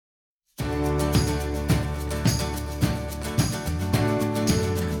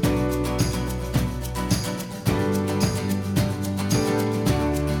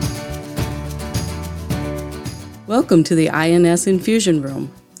Welcome to the INS Infusion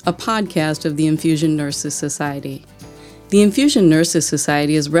Room, a podcast of the Infusion Nurses Society. The Infusion Nurses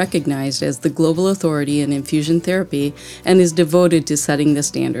Society is recognized as the global authority in infusion therapy and is devoted to setting the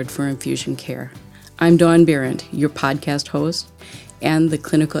standard for infusion care. I'm Dawn Berendt, your podcast host and the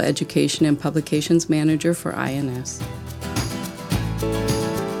Clinical Education and Publications Manager for INS.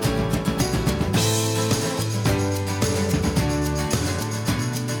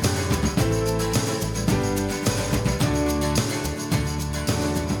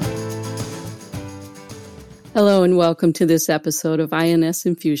 Hello and welcome to this episode of INS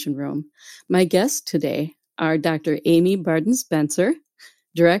Infusion Room. My guests today are Dr. Amy Barden-Spencer,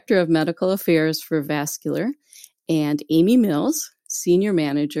 Director of Medical Affairs for Vascular, and Amy Mills, Senior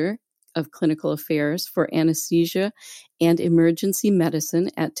Manager of Clinical Affairs for Anesthesia and Emergency Medicine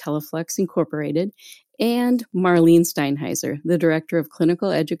at Teleflex Incorporated, and Marlene Steinheiser, the Director of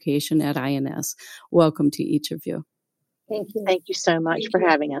Clinical Education at INS. Welcome to each of you. Thank you. Thank you so much for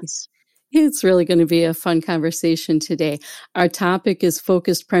having us. It's really going to be a fun conversation today. Our topic is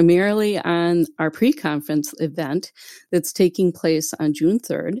focused primarily on our pre-conference event that's taking place on June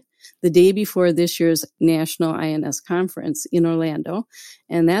 3rd, the day before this year's National INS Conference in Orlando,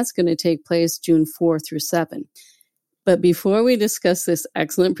 and that's going to take place June 4 through 7. But before we discuss this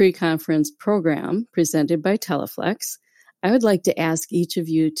excellent pre-conference program presented by Teleflex, I would like to ask each of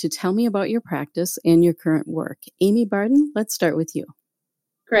you to tell me about your practice and your current work. Amy Barden, let's start with you.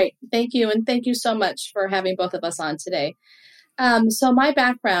 Great. Thank you. And thank you so much for having both of us on today. So my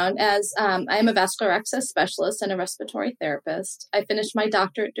background I am a vascular access specialist and a respiratory therapist. I finished my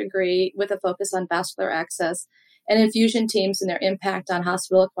doctorate degree with a focus on vascular access and infusion teams and their impact on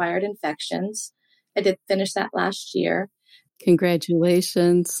hospital-acquired infections. I did finish that last year.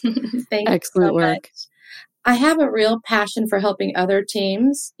 Congratulations. Thank Excellent you so work. much. I have a real passion for helping other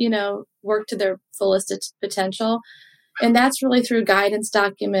teams, work to their fullest potential. And that's really through guidance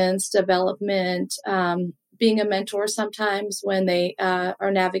documents, development, being a mentor sometimes when they are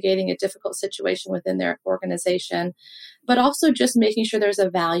navigating a difficult situation within their organization, but also just making sure there's a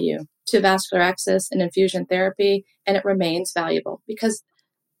value to vascular access and infusion therapy, and it remains valuable because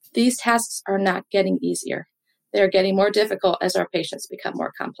these tasks are not getting easier. They're getting more difficult as our patients become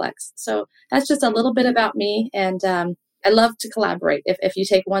more complex. So that's just a little bit about me, and I love to collaborate. If you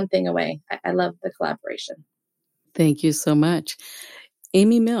take one thing away, I love the collaboration. Thank you so much.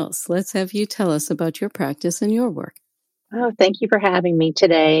 Amy Mills, let's have you tell us about your practice and your work. Oh, thank you for having me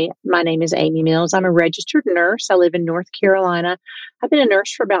today. My name is Amy Mills. I'm a registered nurse. I live in North Carolina. I've been a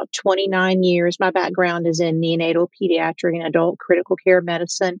nurse for about 29 years. My background is in neonatal, pediatric, and adult critical care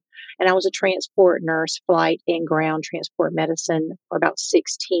medicine. And I was a transport nurse, flight and ground transport medicine for about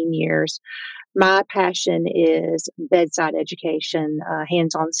 16 years. My passion is bedside education,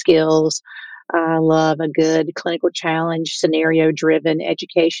 hands-on skills. I love a good clinical challenge, scenario-driven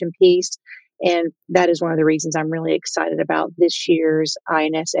education piece. And that is one of the reasons I'm really excited about this year's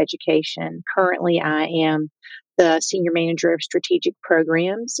INS education. Currently, I am the Senior Manager of Strategic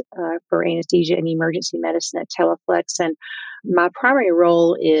Programs for Anesthesia and Emergency Medicine at Teleflex. And my primary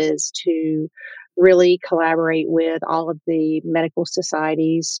role is to really collaborate with all of the medical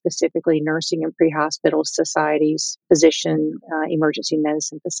societies, specifically nursing and pre-hospital societies, physician, emergency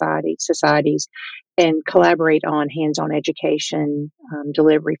medicine societies, and collaborate on hands-on education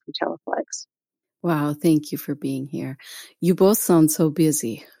delivery from Teleflex. Wow, thank you for being here. You both sound so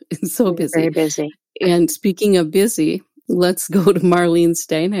busy, so busy. Very busy. And speaking of busy, let's go to Marlene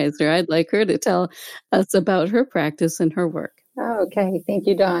Steinheiser. I'd like her to tell us about her practice and her work. Okay, thank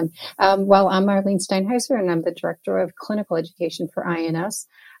you, Dawn. Well, I'm Marlene Steinheiser, and I'm the Director of Clinical Education for INS.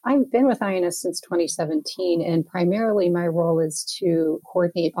 I've been with INS since 2017, and primarily my role is to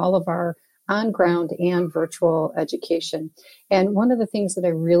coordinate all of our on-ground and virtual education. And one of the things that I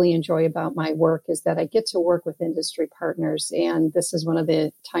really enjoy about my work is that I get to work with industry partners, and this is one of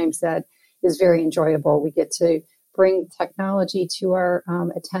the times that is very enjoyable. We get to bring technology to our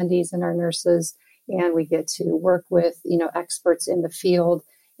attendees and our nurses, and we get to work with, experts in the field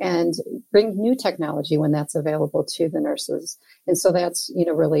and bring new technology when that's available to the nurses. And so that's,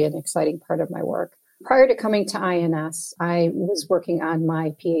 really an exciting part of my work. Prior to coming to INS, I was working on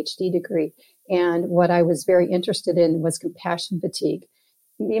my PhD degree. And what I was very interested in was compassion fatigue.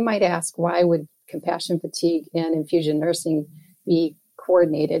 You might ask, why would compassion fatigue and infusion nursing be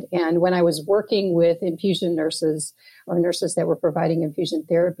coordinated? And when I was working with infusion nurses or nurses that were providing infusion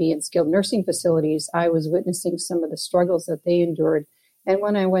therapy in skilled nursing facilities, I was witnessing some of the struggles that they endured. And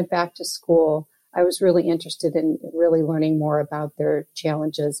when I went back to school, I was really interested in really learning more about their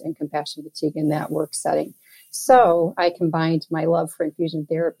challenges and compassion fatigue in that work setting. So I combined my love for infusion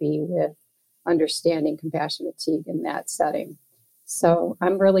therapy with understanding compassion fatigue in that setting. So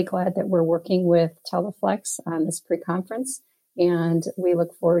I'm really glad that we're working with Teleflex on this pre-conference, and we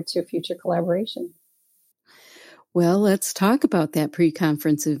look forward to future collaboration. Well, let's talk about that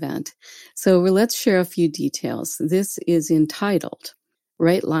pre-conference event. So let's share a few details. This is entitled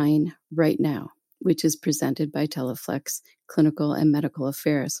Right Line, Right Now, which is presented by Teleflex Clinical and Medical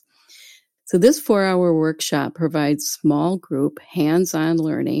Affairs. So this 4-hour workshop provides small group hands-on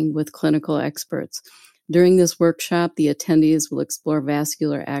learning with clinical experts. During this workshop, the attendees will explore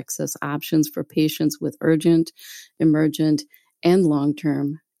vascular access options for patients with urgent, emergent, and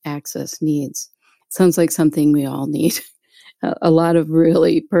long-term access needs. Sounds like something we all need. A lot of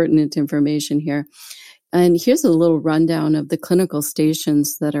really pertinent information here. And here's a little rundown of the clinical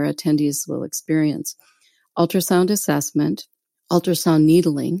stations that our attendees will experience. Ultrasound assessment, ultrasound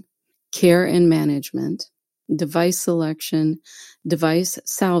needling, care and management, device selection, device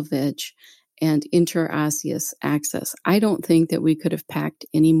salvage, and interosseous access. I don't think that we could have packed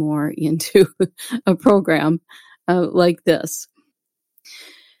any more into a program like this.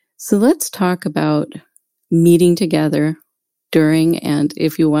 So let's talk about meeting together during and,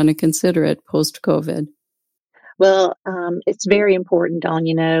 if you want to consider it, post-COVID. Well, it's very important, Dawn.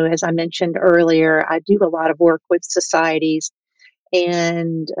 As I mentioned earlier, I do a lot of work with societies,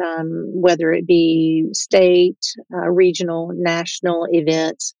 and whether it be state, regional, national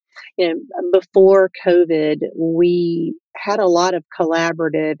events. Before COVID, we had a lot of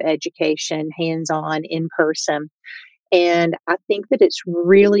collaborative education, hands-on, in person. And I think that it's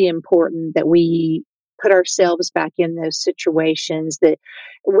really important that we put ourselves back in those situations. That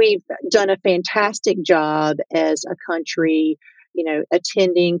we've done a fantastic job as a country,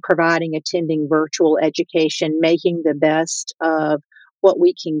 attending virtual education, making the best of what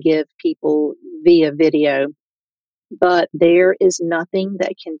we can give people via video. But there is nothing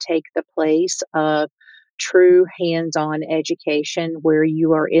that can take the place of true hands-on education where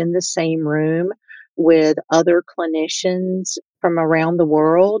you are in the same room with other clinicians from around the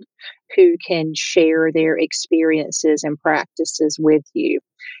world who can share their experiences and practices with you.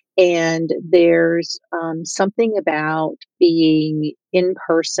 And there's something about being in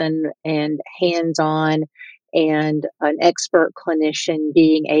person and hands-on, and an expert clinician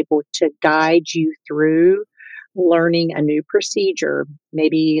being able to guide you through learning a new procedure,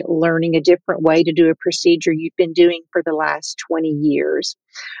 maybe learning a different way to do a procedure you've been doing for the last 20 years,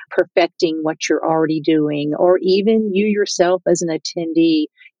 perfecting what you're already doing, or even you yourself as an attendee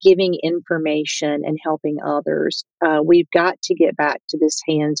giving information and helping others. We've got to get back to this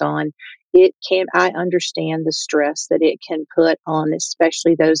hands-on. I understand the stress that it can put on,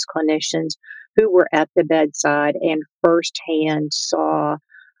 especially those clinicians who were at the bedside and firsthand saw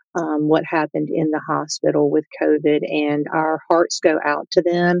what happened in the hospital with COVID, and our hearts go out to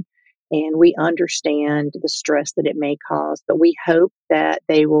them, and we understand the stress that it may cause, but we hope that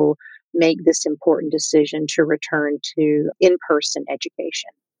they will make this important decision to return to in-person education.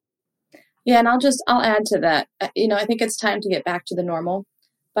 Yeah, and I'll add to that. I think it's time to get back to the normal,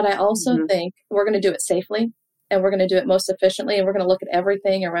 but I also think we're going to do it safely, and we're going to do it most efficiently, and we're going to look at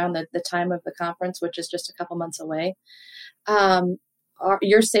everything around the time of the conference, which is just a couple months away.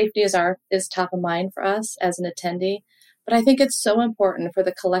 Your safety is top of mind for us as an attendee, but I think it's so important for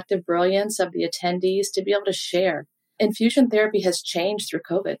the collective brilliance of the attendees to be able to share. Infusion therapy has changed through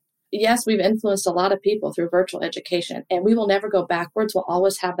COVID. Yes, we've influenced a lot of people through virtual education, and we will never go backwards. We'll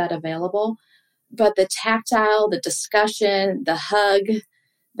always have that available. But the tactile, the discussion, the hug,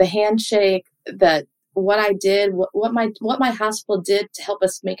 the handshake, what I did, what my hospital did to help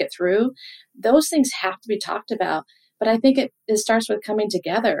us make it through, those things have to be talked about. But I think it starts with coming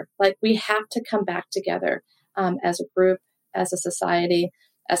together. Like, we have to come back together as a group, as a society,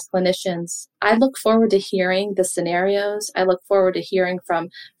 as clinicians. I look forward to hearing the scenarios. I look forward to hearing from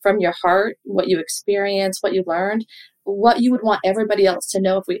your heart, what you experienced, what you learned, what you would want everybody else to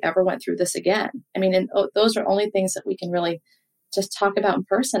know if we ever went through this again. I mean, and those are only things that we can really just talk about in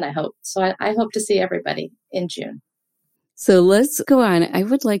person, I hope. So I hope to see everybody in June. So let's go on. I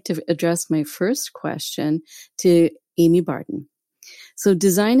would like to address my first question to Amy Barton. So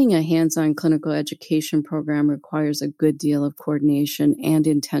designing a hands-on clinical education program requires a good deal of coordination and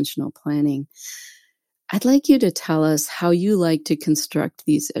intentional planning. I'd like you to tell us how you like to construct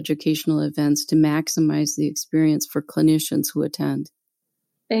these educational events to maximize the experience for clinicians who attend.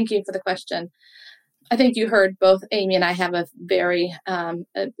 Thank you for the question. I think you heard both Amy and I have a very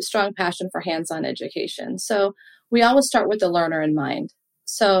strong passion for hands-on education. So we always start with the learner in mind.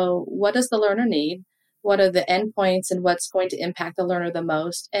 So what does the learner need? What are the endpoints and what's going to impact the learner the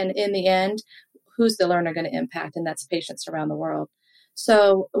most? And in the end, who's the learner going to impact? And that's patients around the world.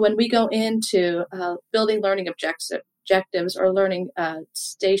 So when we go into building learning objectives or learning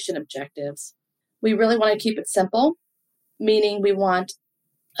station objectives, we really want to keep it simple, meaning we want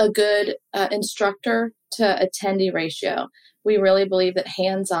a good instructor to attendee ratio. We really believe that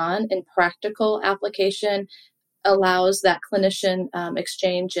hands-on and practical application allows that clinician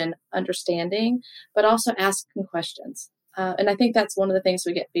exchange and understanding, but also asking questions. And I think that's one of the things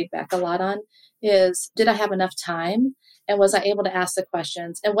we get feedback a lot on is, did I have enough time? And was I able to ask the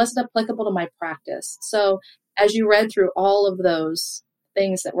questions? And was it applicable to my practice? So as you read through all of those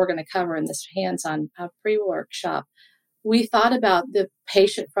things that we're going to cover in this hands-on pre-workshop, we thought about the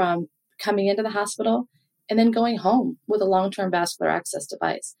patient from coming into the hospital and then going home with a long-term vascular access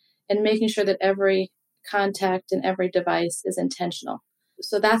device and making sure that every contact and every device is intentional.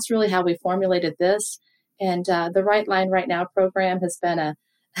 So that's really how we formulated this. And the Right Line Right Now program has been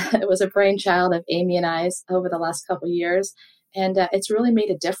it was a brainchild of Amy and I's over the last couple of years. And it's really made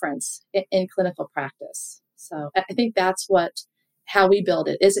a difference in clinical practice. So I think that's how we build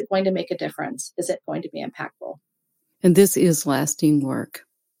it. Is it going to make a difference? Is it going to be impactful? And this is lasting work.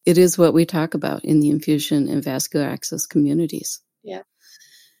 It is what we talk about in the infusion and vascular access communities. Yeah.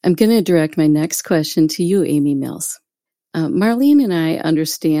 I'm going to direct my next question to you, Amy Mills. Marlene and I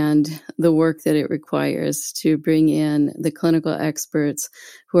understand the work that it requires to bring in the clinical experts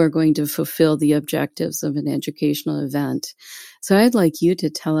who are going to fulfill the objectives of an educational event. So I'd like you to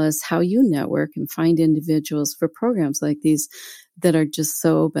tell us how you network and find individuals for programs like these that are just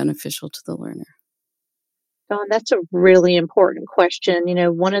so beneficial to the learner. Dawn, that's a really important question.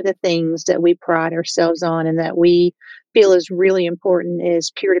 One of the things that we pride ourselves on and that we feel is really important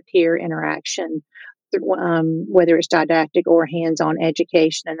is peer-to-peer interaction, whether it's didactic or hands-on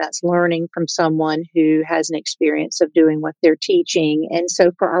education, and that's learning from someone who has an experience of doing what they're teaching. And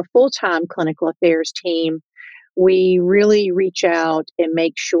so for our full-time clinical affairs team, we really reach out and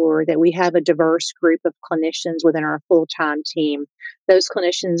make sure that we have a diverse group of clinicians within our full-time team. Those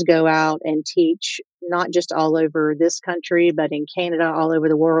clinicians go out and teach not just all over this country, but in Canada, all over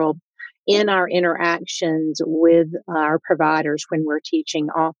the world. In our interactions with our providers when we're teaching,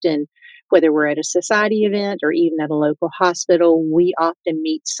 often, whether we're at a society event or even at a local hospital, we often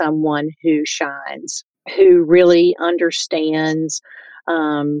meet someone who shines, who really understands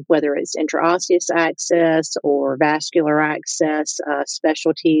whether it's intraosseous access or vascular access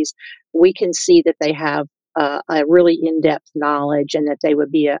specialties. We can see that they have a really in-depth knowledge and that they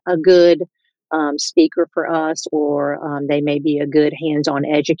would be a good speaker for us, or they may be a good hands-on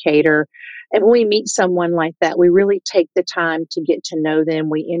educator. And when we meet someone like that, we really take the time to get to know them.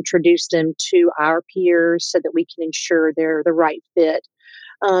 We introduce them to our peers so that we can ensure they're the right fit.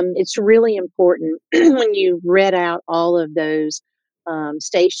 It's really important when you read out all of those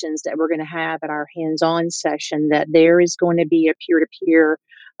stations that we're going to have at our hands-on session that there is going to be a peer-to-peer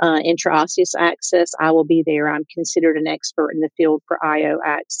intraosseous access. I will be there. I'm considered an expert in the field for IO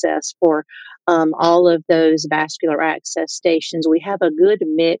access. For all of those vascular access stations, we have a good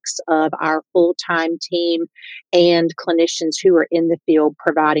mix of our full-time team and clinicians who are in the field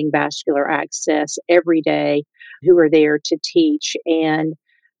providing vascular access every day, who are there to teach. And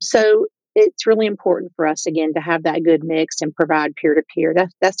so it's really important for us, again, to have that good mix and provide peer-to-peer.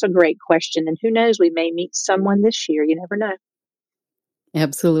 That's a great question. And who knows, we may meet someone this year. You never know.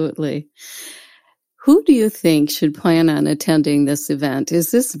 Absolutely. Who do you think should plan on attending this event?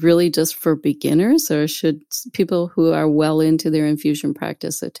 Is this really just for beginners, or should people who are well into their infusion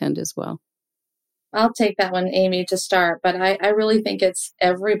practice attend as well? I'll take that one, Amy, to start. But I really think it's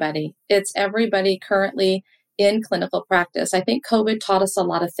everybody. It's everybody currently in clinical practice. I think COVID taught us a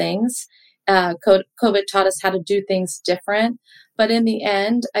lot of things. COVID taught us how to do things different. But in the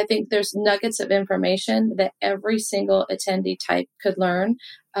end, I think there's nuggets of information that every single attendee type could learn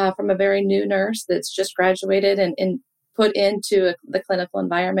from a very new nurse that's just graduated and put into the clinical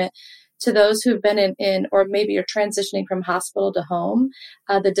environment, to those who've been in or maybe you're transitioning from hospital to home.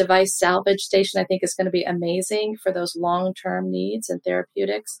 The device salvage station, I think, is going to be amazing for those long-term needs and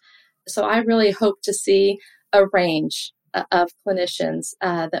therapeutics. So I really hope to see a range of clinicians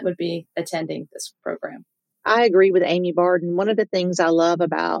that would be attending this program. I agree with Amy Barden. One of the things I love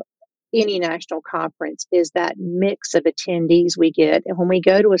about any national conference is that mix of attendees we get. And when we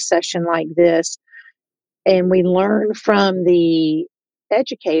go to a session like this and we learn from the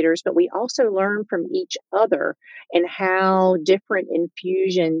educators, but we also learn from each other and how different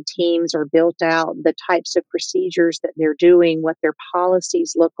infusion teams are built out, the types of procedures that they're doing, what their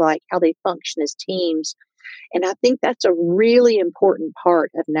policies look like, how they function as teams. And I think that's a really important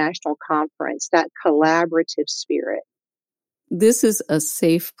part of national conference, that collaborative spirit. This is a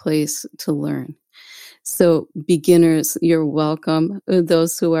safe place to learn. So beginners, you're welcome.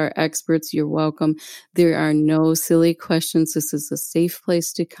 Those who are experts, you're welcome. There are no silly questions. This is a safe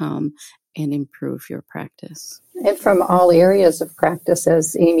place to come and improve your practice. And from all areas of practice,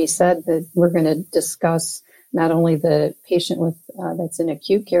 as Amy said, that we're going to discuss not only the patient with that's in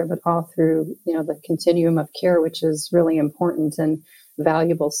acute care, but all through the continuum of care, which is really important and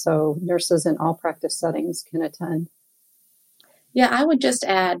valuable. So nurses in all practice settings can attend. Yeah, I would just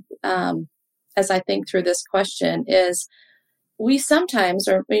add, as I think through this question, is we sometimes,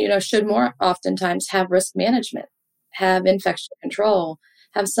 or should more oftentimes, have risk management, have infection control,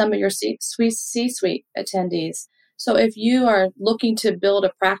 have some of your C-suite attendees. So if you are looking to build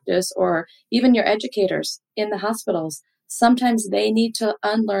a practice, or even your educators in the hospitals, sometimes they need to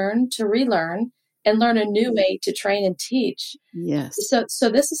unlearn, to relearn, and learn a new way to train and teach. Yes. So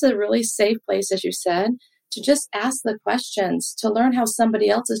this is a really safe place, as you said, to just ask the questions, to learn how somebody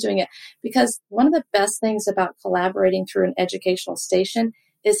else is doing it. Because one of the best things about collaborating through an educational station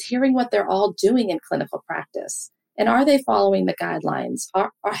is hearing what they're all doing in clinical practice. And are they following the guidelines?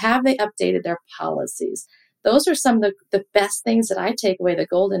 Or have they updated their policies? Those are some of the best things that I take away, the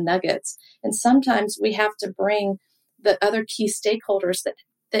golden nuggets. And sometimes we have to bring the other key stakeholders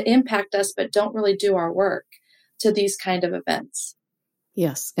that impact us but don't really do our work to these kind of events.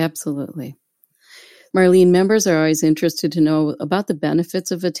 Yes, absolutely. Marlene, members are always interested to know about the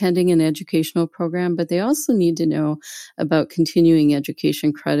benefits of attending an educational program, but they also need to know about continuing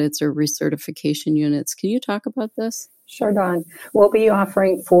education credits or recertification units. Can you talk about this? Sure, Dawn. We'll be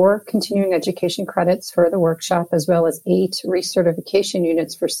offering 4 continuing education credits for the workshop, as well as 8 recertification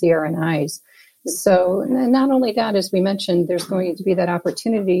units for CRNIs. So not only that, as we mentioned, there's going to be that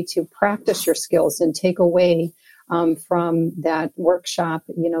opportunity to practice your skills and take away from that workshop,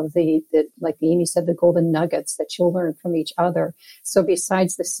 like Amy said, the golden nuggets that you'll learn from each other. So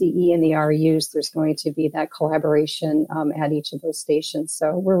besides the CE and the RUs, there's going to be that collaboration at each of those stations.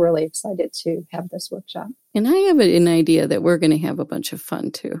 So we're really excited to have this workshop. And I have an idea that we're going to have a bunch of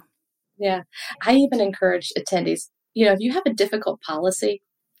fun too. Yeah. I even encourage attendees, if you have a difficult policy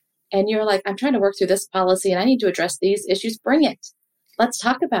and you're like, I'm trying to work through this policy and I need to address these issues, bring it. Let's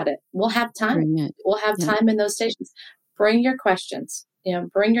talk about it. We'll have time. We'll have time in those stations. Bring your questions,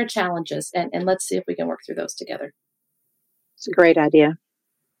 bring your challenges, and let's see if we can work through those together. It's a great idea.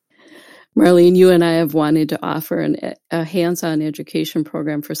 Marlene, you and I have wanted to offer a hands-on education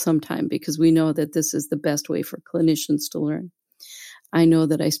program for some time because we know that this is the best way for clinicians to learn. I know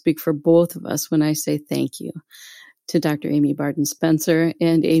that I speak for both of us when I say thank you to Dr. Amy Barden-Spencer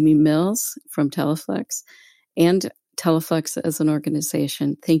and Amy Mills from Teleflex and Teleflex as an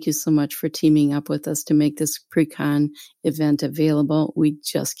organization. Thank you so much for teaming up with us to make this pre-con event available. We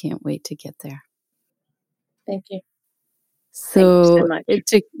just can't wait to get there. Thank you. So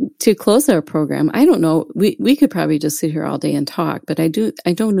to close our program, I don't know, we could probably just sit here all day and talk, but I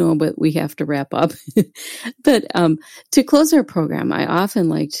don't know, but we have to wrap up. But to close our program, I often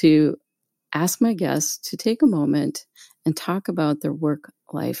like to ask my guests to take a moment and talk about their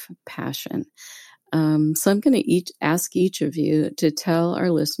work-life passion. So I'm going to ask each of you to tell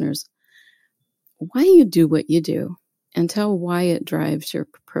our listeners why you do what you do and tell why it drives your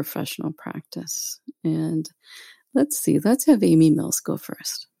professional practice. And let's have Amy Mills go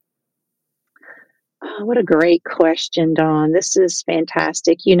first. Oh, what a great question, Dawn. This is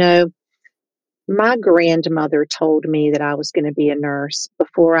fantastic. My grandmother told me that I was going to be a nurse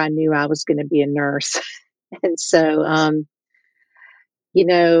before I knew I was going to be a nurse. And so,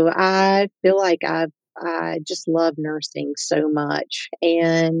 I feel like I just love nursing so much.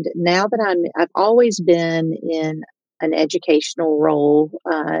 And now that I've always been in an educational role,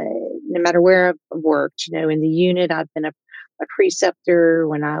 no matter where I've worked, in the unit, I've been a preceptor.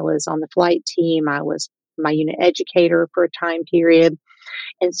 When I was on the flight team, I was my unit educator for a time period.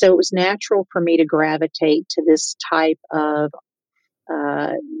 And so it was natural for me to gravitate to this type of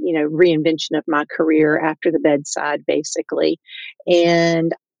reinvention of my career after the bedside, basically.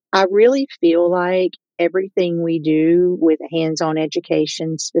 And I really feel like everything we do with hands-on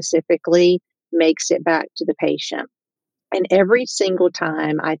education specifically makes it back to the patient. And every single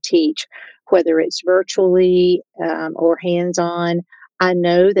time I teach, whether it's virtually or hands-on, I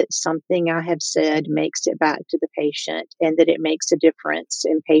know that something I have said makes it back to the patient and that it makes a difference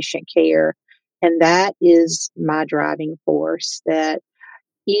in patient care. And that is my driving force, that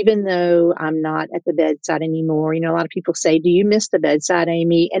even though I'm not at the bedside anymore, a lot of people say, do you miss the bedside,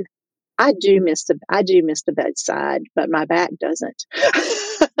 Amy? And I do miss the bedside, but my back doesn't.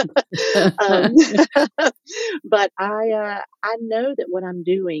 But I know that what I'm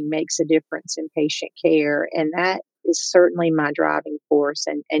doing makes a difference in patient care, and that is certainly my driving force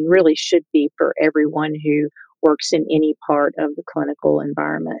and really should be for everyone who works in any part of the clinical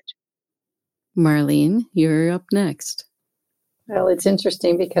environment. Marlene, you're up next. Well, it's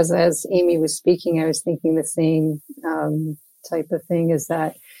interesting because as Amy was speaking, I was thinking the same type of thing, is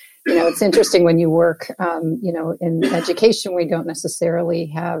that, it's interesting when you work, in education, we don't necessarily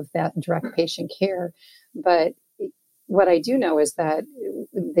have that direct patient care. But what I do know is that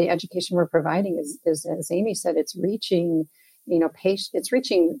the education we're providing is as Amy said, it's reaching, it's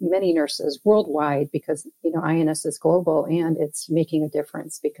reaching many nurses worldwide because, INS is global, and it's making a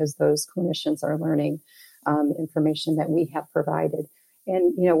difference because those clinicians are learning information that we have provided.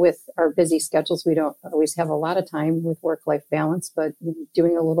 And, with our busy schedules, we don't always have a lot of time with work-life balance, but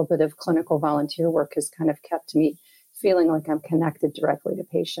doing a little bit of clinical volunteer work has kind of kept me feeling like I'm connected directly to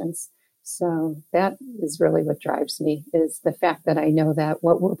patients. So that is really what drives me, is the fact that I know that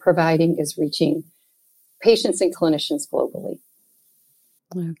what we're providing is reaching patients and clinicians globally.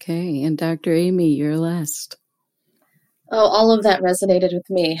 Okay. And Dr. Amy, you're last. Oh, all of that resonated with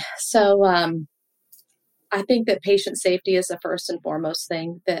me. So I think that patient safety is the first and foremost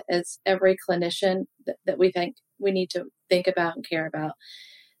thing that as every clinician that we think we need to think about and care about.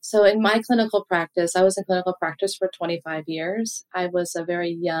 So in my clinical practice, I was in clinical practice for 25 years. I was a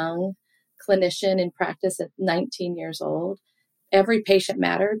very young clinician in practice at 19 years old. Every patient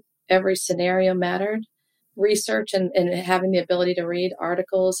mattered. Every scenario mattered. Research and having the ability to read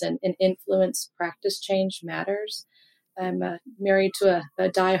articles and influence practice change matters. I'm married to a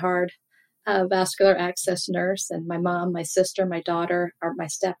diehard vascular access nurse, and my mom, my sister, my daughter, or my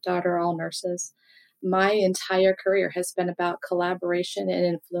stepdaughter are all nurses. My entire career has been about collaboration and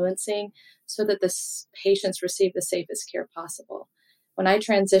influencing so that the patients receive the safest care possible. When I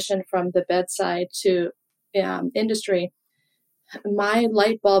transitioned from the bedside to industry, my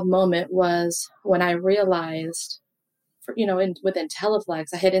light bulb moment was when I realized, with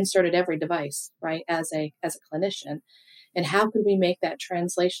IntelliFlex, I had inserted every device, right, as a clinician. And how could we make that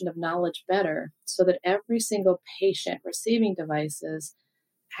translation of knowledge better so that every single patient receiving devices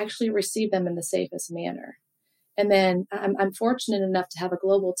actually receive them in the safest manner? And then I'm fortunate enough to have a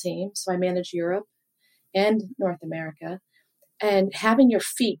global team. So I manage Europe and North America. And having your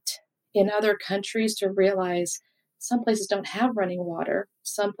feet in other countries to realize some places don't have running water.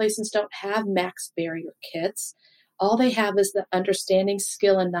 Some places don't have max barrier kits. All they have is the understanding,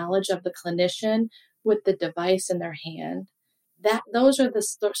 skill, and knowledge of the clinician with the device in their hand. Those are the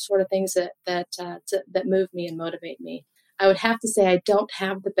sort of things that move me and motivate me. I would have to say I don't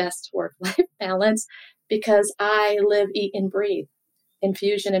have the best work-life balance because I live, eat, and breathe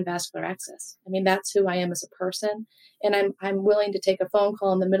infusion and vascular access. I mean, that's who I am as a person. And I'm willing to take a phone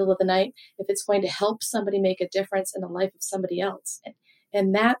call in the middle of the night if it's going to help somebody make a difference in the life of somebody else.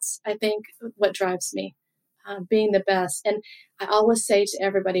 And that's, I think, what drives me, being the best. And I always say to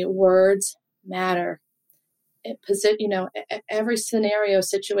everybody, words matter. Every scenario,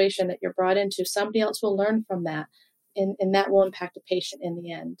 situation that you're brought into, somebody else will learn from that. And that will impact a patient in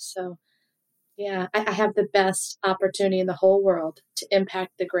the end. So, yeah, I have the best opportunity in the whole world to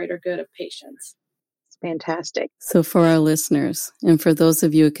impact the greater good of patients. It's fantastic. So for our listeners, and for those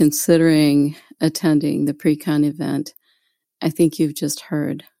of you considering attending the pre-con event, I think you've just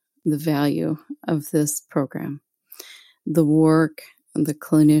heard the value of this program. The work, the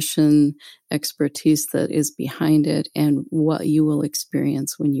clinician expertise that is behind it, and what you will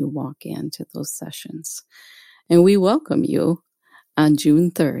experience when you walk into those sessions. And we welcome you on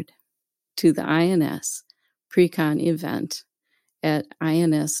June 3rd to the INS pre-con event at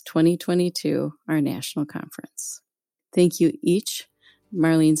INS 2022, our national conference. Thank you each,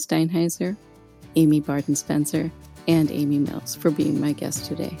 Marlene Steinheiser, Amy Barden-Spencer, and Amy Mills for being my guest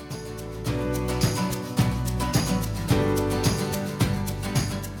today.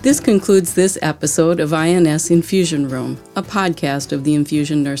 This concludes this episode of INS Infusion Room, a podcast of the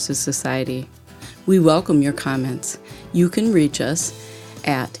Infusion Nurses Society. We welcome your comments. You can reach us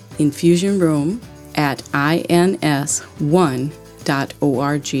at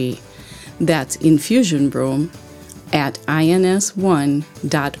infusionroom@ins1.org. That's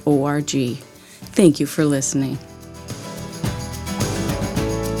infusionroom@ins1.org. Thank you for listening.